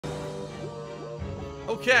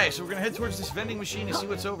Okay, so we're gonna head towards this vending machine and see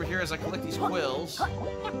what's over here as I collect these quills.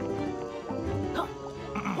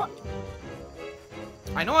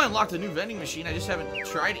 I know I unlocked a new vending machine, I just haven't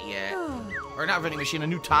tried it yet. Or not vending machine, a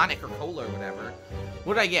new tonic or cola or whatever.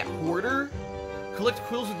 What did I get? Hoarder? Collect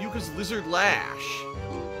quills with Yuka's lizard lash.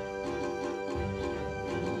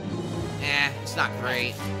 It's not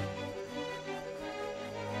great.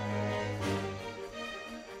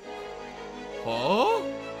 Oh?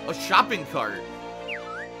 A shopping cart.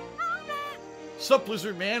 Sup,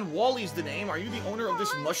 Lizard Man? Wally's the name. Are you the owner of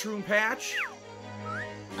this mushroom patch?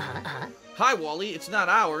 Hi, Wally. It's not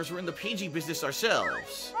ours. We're in the pagey business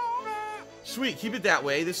ourselves. Sweet, keep it that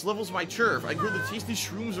way. This levels my turf. I grow the tasty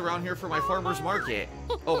shrooms around here for my farmer's market.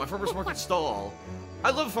 Oh, my farmer's market stall. I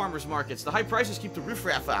love farmer's markets. The high prices keep the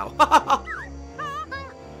riffraff out.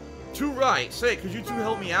 Too right. Say, could you two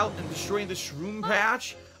help me out in destroying the shroom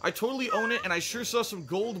patch? I totally own it, and I sure saw some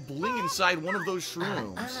gold bling inside one of those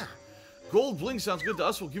shrooms. Gold bling sounds good to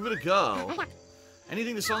us. We'll give it a go.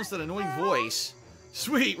 Anything to silence that annoying voice.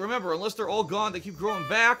 Sweet. Remember, unless they're all gone, they keep growing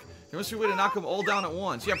back. There must be a way to knock them all down at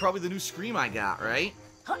once. Yeah, probably the new scream I got, right?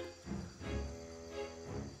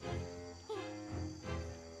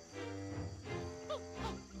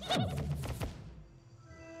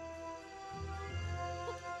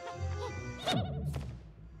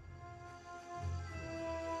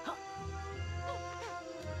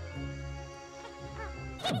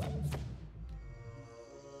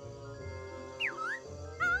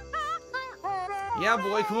 Yeah,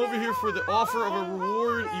 boy, come over here for the offer of a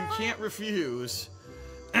reward you can't refuse.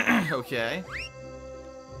 Okay.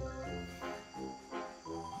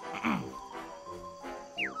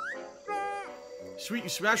 Sweet, you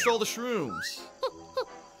smashed all the shrooms.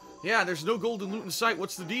 Yeah, there's no golden loot in sight.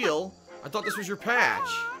 What's the deal? I thought this was your patch.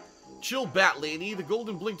 Chill, Bat Lady. The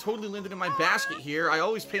golden blink totally landed in my basket here. I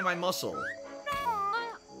always pay my muscle.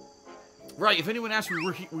 Right, if anyone asked, we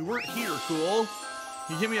weren't here, cool.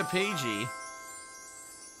 You give me a pagey.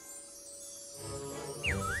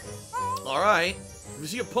 Alright. If you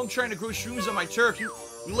see a punk trying to grow shrooms on my turf, you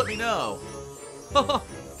let me know.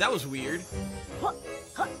 That was weird. What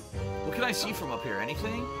can I see from up here?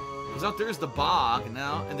 Anything? Because out there is the bog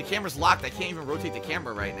now, and the camera's locked. I can't even rotate the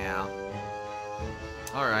camera right now.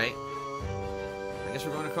 Alright. I guess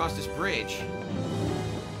we're going across this bridge.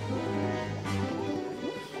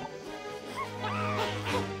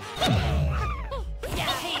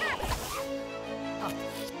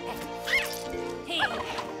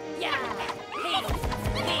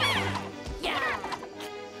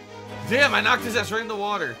 Damn, I knocked his ass right in the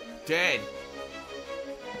water. Dead.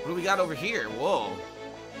 What do we got over here? Whoa.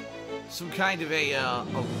 Some kind of a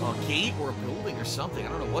gate or a building or something. I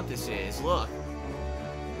don't know what this is. Look.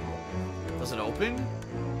 Does it open?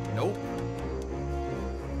 Nope.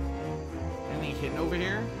 Anything hidden over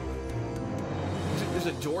here? There's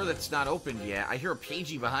a door that's not opened yet. I hear a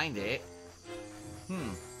pagey behind it.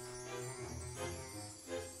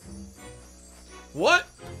 What?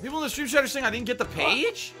 People in the stream chat are saying I didn't get the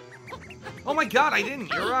page? Oh my god, I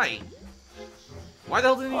didn't. You're right. Why the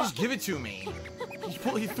hell didn't he just give it to me? He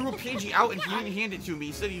threw a pagey out and he didn't hand it to me.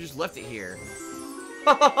 He said he just left it here.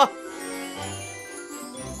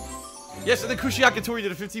 Yes, and then Kushiakitori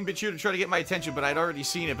did a 15-bit cheer to try to get my attention, but I'd already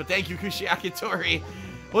seen it. But thank you, Kushiakitori.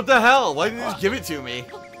 What the hell? Why didn't you just give it to me?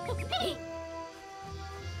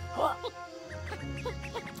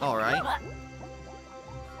 Alright.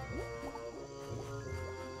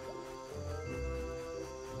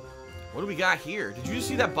 What do we got here? Did you just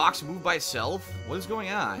see that box move by itself? What is going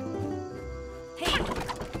on?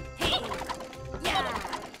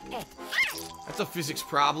 That's a physics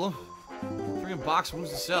problem. Freaking box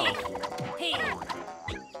moves itself.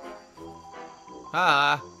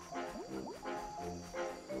 Ah.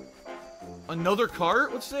 Another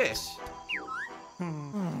cart? What's this?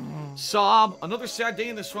 Sob. Another sad day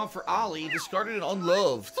in the swamp for Ollie. Discarded and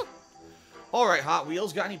unloved. Alright, Hot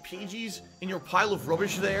Wheels. Got any pages in your pile of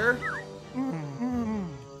rubbish there?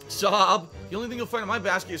 Sob. The only thing you'll find in my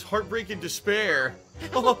basket is heartbreak and despair.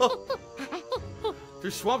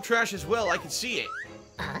 There's swamp trash as well. I can see it.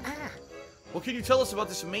 What can you tell us about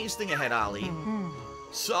this maze thing ahead, Ollie?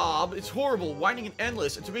 Sob. It's horrible, winding and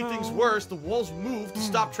endless. And to make things worse, the walls moved to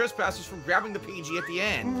stop trespassers from grabbing the pagey at the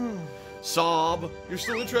end. Sob. You're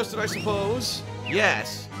still interested, I suppose?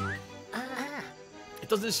 Yes. It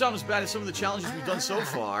doesn't sound as bad as some of the challenges we've done so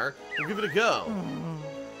far. We'll give it a go.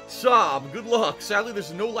 Sob, good luck. Sadly,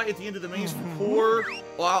 there's no light at the end of the maze for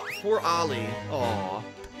poor Ollie. Aw.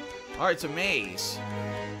 Alright, it's a maze.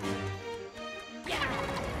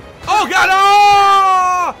 Oh god!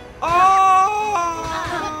 Oh! Oh!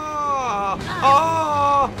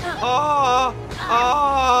 Oh! Oh! Oh!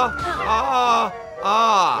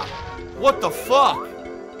 What the fuck?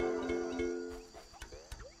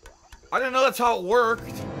 I didn't know that's how it worked.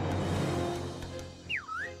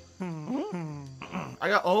 I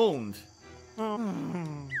got owned.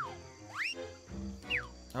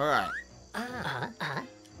 Alright. Let's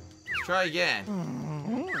try again.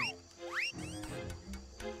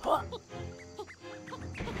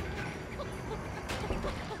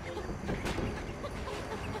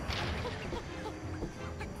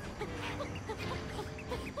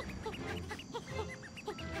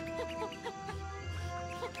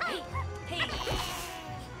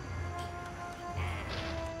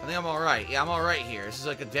 I think I'm alright. Yeah, I'm alright here. This is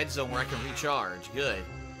like a dead zone where I can recharge. Good.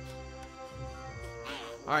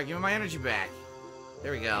 Alright, give me my energy back.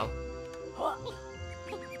 There we go.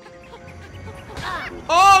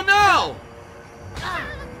 Oh, no!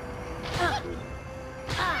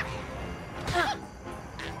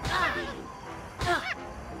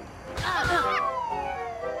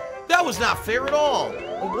 That was not fair at all.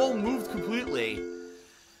 A wall moved completely.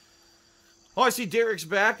 Oh, I see Derek's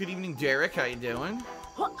back. Good evening, Derek. How you doing?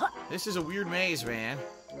 This is a weird maze, man.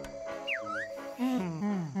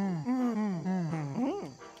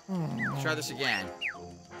 Let's try this again.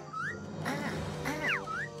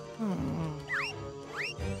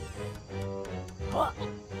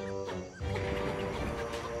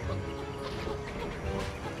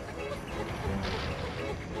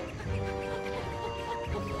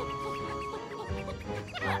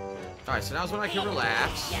 Alright, so now's when I can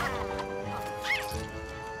relax.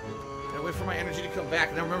 And wait for my energy to come back.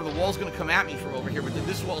 And then remember, the wall's gonna come at me from over here, but then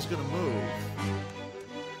this wall's gonna move.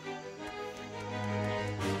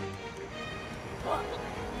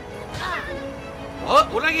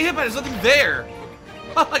 What? What did I get hit by? There's nothing there.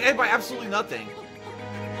 I got hit by absolutely nothing.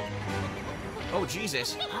 Oh,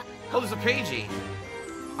 Jesus. Oh, there's a pagey.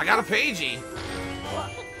 I got a pagey.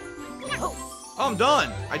 Oh, I'm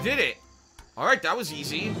done. I did it. Alright, that was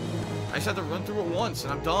easy. I just had to run through it once,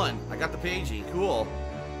 and I'm done. I got the pagey. Cool.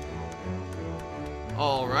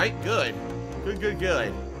 Alright, good. Good, good,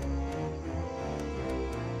 good.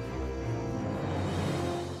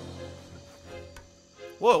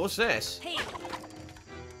 Whoa, what's this?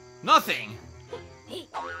 Nothing!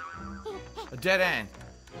 A dead end.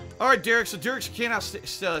 Alright, Derek, so Derek cannot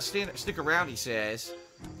stick around, he says.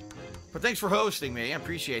 But thanks for hosting me, I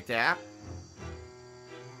appreciate that.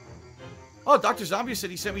 Oh, Dr. Zombie said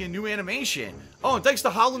he sent me a new animation. Oh, and thanks to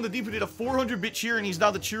Holland the Deep who did a 400-bit cheer, and he's now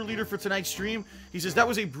the cheerleader for tonight's stream. He says, that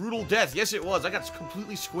was a brutal death. Yes, it was. I got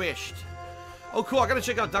completely squished. Oh, cool. I gotta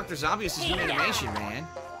check out Dr. Zombie's new animation, man.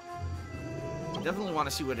 I definitely want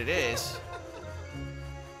to see what it is.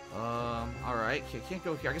 Alright. Can't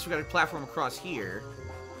go here. I guess we got a platform across here.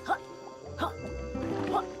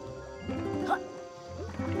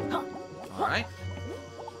 Alright.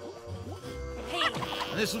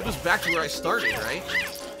 And this was back to where I started, right?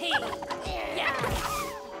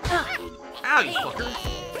 Ow, you fucker!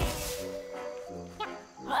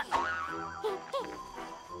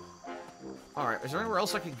 Alright, is there anywhere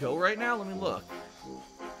else I can go right now? Let me look.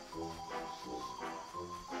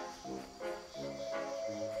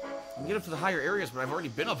 I can get up to the higher areas, but I've already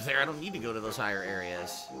been up there. I don't need to go to those higher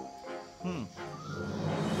areas.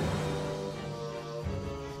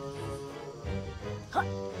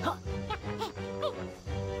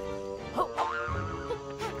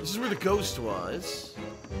 This is where the ghost was.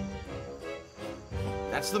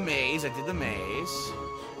 That's the maze. I did the maze.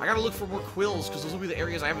 I gotta look for more quills, because those will be the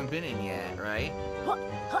areas I haven't been in yet, right?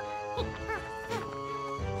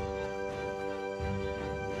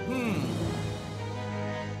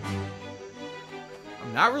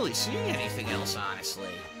 I'm not really seeing anything else, honestly.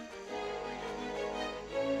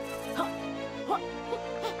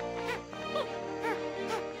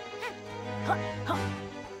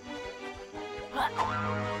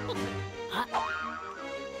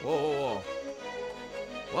 Whoa.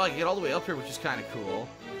 Well, I can get all the way up here, which is kind of cool.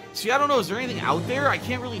 See, I don't know. Is there anything out there? I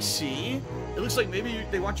can't really see. It looks like maybe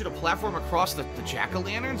they want you to platform across the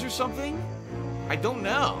jack-o'-lanterns or something? I don't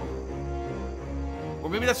know. Or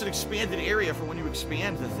maybe that's an expanded area for when you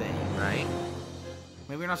expand the thing, right?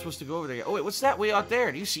 Maybe we're not supposed to go over there yet. Oh, wait, what's that way out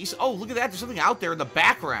there? Do you see? Oh, look at that. There's something out there in the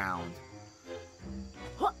background.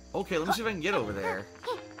 Okay, let me see if I can get over there.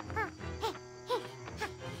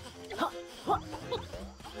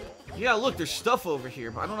 Yeah, look, there's stuff over here,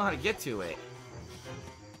 but I don't know how to get to it.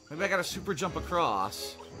 Maybe I gotta super jump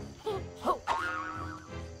across.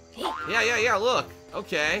 Yeah, look.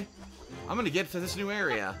 Okay. I'm gonna get to this new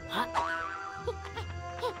area.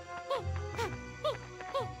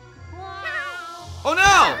 Oh,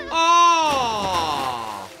 no!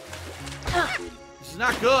 Oh! This is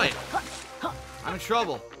not good. I'm in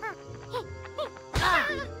trouble.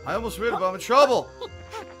 I almost made it, but I'm in trouble.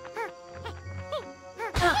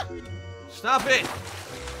 Stop it.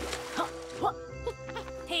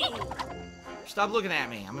 Stop looking at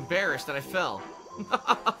me. I'm embarrassed that I fell.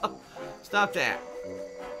 Stop that.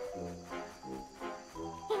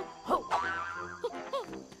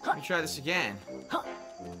 Let me try this again.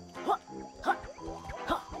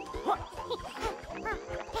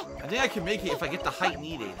 I think I can make it if I get the height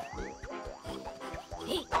needed.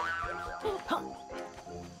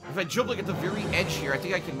 If I jump like at the very edge here, I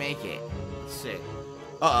think I can make it. Let's see.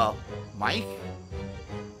 Uh-oh. Mike?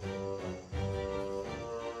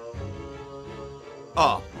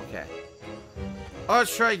 Oh, okay. Oh,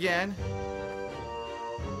 let's try again.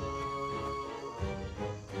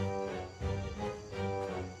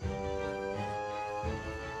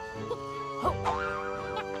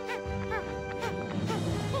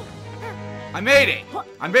 I made it!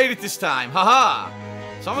 I made it this time! Haha!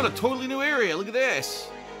 So I'm in a totally new area. Look at this.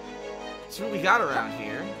 Let's see what we got around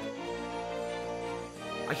here.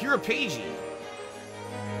 I hear a pagey.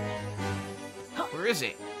 Where is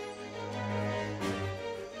it?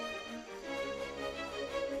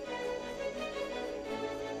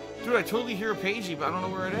 Dude, I totally hear a pagey, but I don't know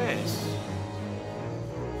where it is.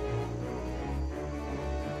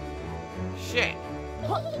 Shit.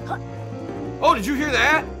 Oh, did you hear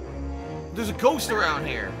that? There's a ghost around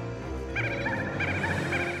here.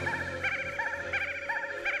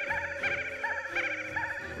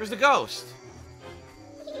 Where's the ghost?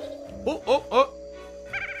 Oh, oh, oh.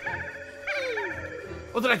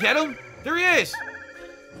 Oh, did I get him? There he is.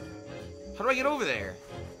 How do I get over there?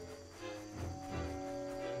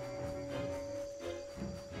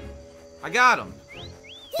 I got him.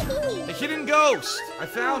 The hidden ghost. I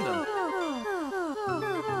found him.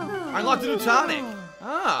 I unlocked a new tonic.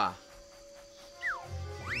 Ah.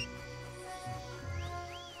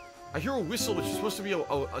 I hear a whistle, which is supposed to be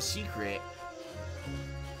a secret.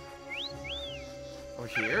 Over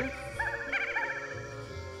here?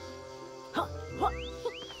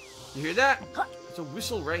 You hear that? It's a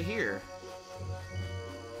whistle right here.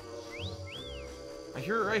 I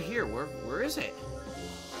hear it right here. Where is it?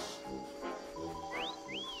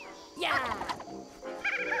 Yeah.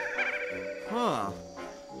 Huh.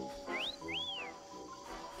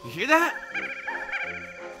 You hear that?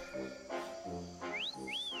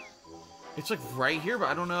 It's like right here, but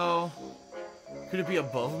I don't know. Could it be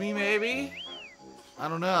above me, maybe? I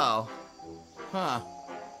don't know. Huh.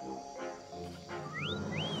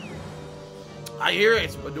 I hear it.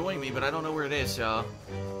 It's annoying me, but I don't know where it is, so...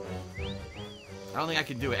 I don't think I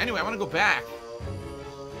can do it. Anyway, I want to go back.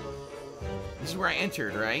 This is where I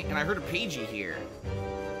entered, right? And I heard a pagey here.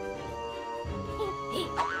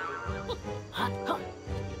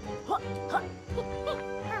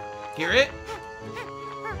 Hear it?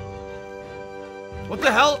 What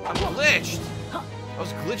the hell? I'm glitched. I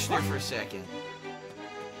was glitched there for a second.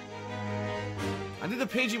 I think the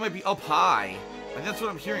pagey might be up high. I think that's what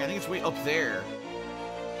I'm hearing. I think it's way up there.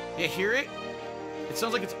 Yeah, hear it? It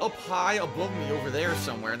sounds like it's up high above me over there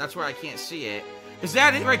somewhere, and that's where I can't see it. Is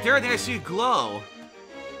that it right there? I think I see it glow.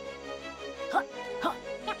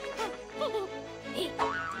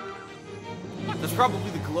 That's probably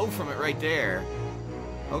the glow from it right there.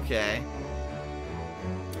 Okay.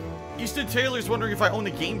 Easton Taylor's wondering if I own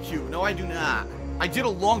a GameCube. No, I do not. I did a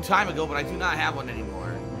long time ago, but I do not have one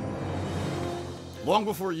anymore. Long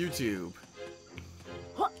before YouTube.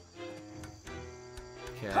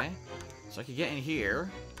 Okay. So I can get in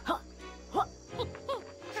here.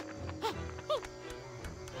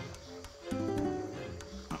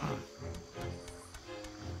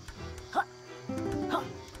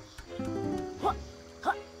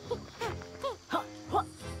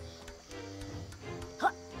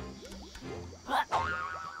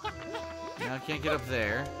 Now I can't get up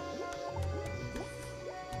there.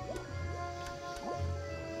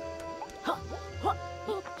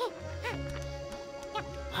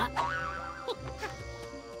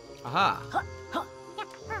 Aha.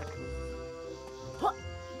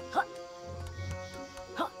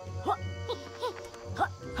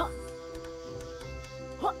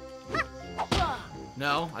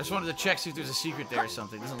 No, I just wanted to check, see if there's a secret there or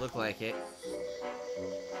something. Doesn't look like it.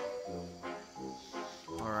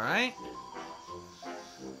 Alright.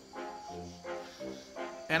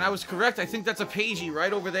 And I was correct. I think that's a pagey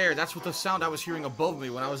right over there. That's what the sound I was hearing above me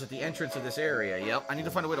when I was at the entrance of this area. Yep. I need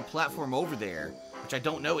to find a way to platform over there, which I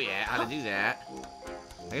don't know yet how to do that.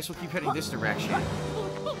 I guess we'll keep heading this direction.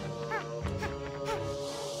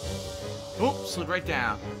 Oh, slid right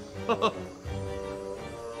down. Oh,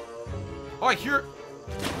 I hear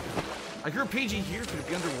a pagey here. Could it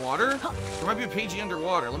be underwater? There might be a pagey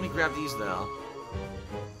underwater. Let me grab these, though.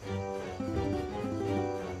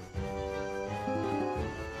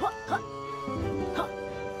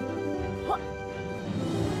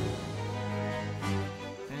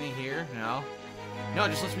 know? No, it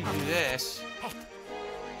just lets me do this.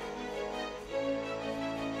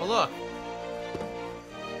 Oh, look.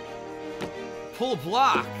 Pull a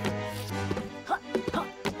block.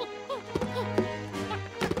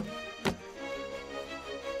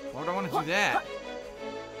 Why would I want to do that?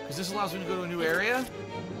 Because this allows me to go to a new area?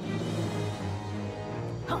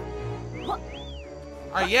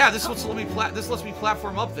 Alright, yeah, this lets me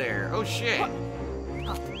platform up there. Oh shit.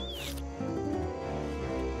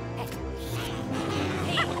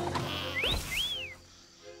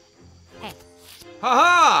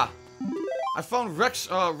 Haha! I found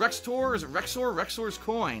Rextor, is it Rexor? Rexor's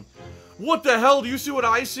coin. What the hell? Do you see what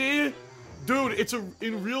I see? Dude, it's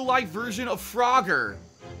in real life version of Frogger.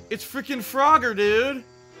 It's freaking Frogger, dude.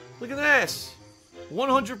 Look at this.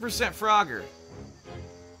 100% Frogger.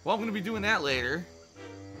 Well, I'm gonna be doing that later.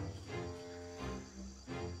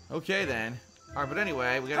 Okay, then. Alright, but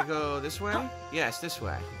anyway, we gotta go this way? Yes, this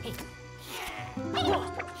way.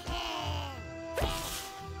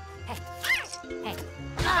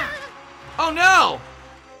 Oh, no!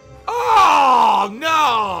 Oh,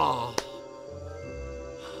 no!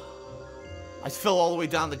 I fell all the way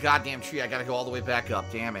down the goddamn tree. I gotta go all the way back up.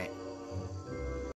 Damn it.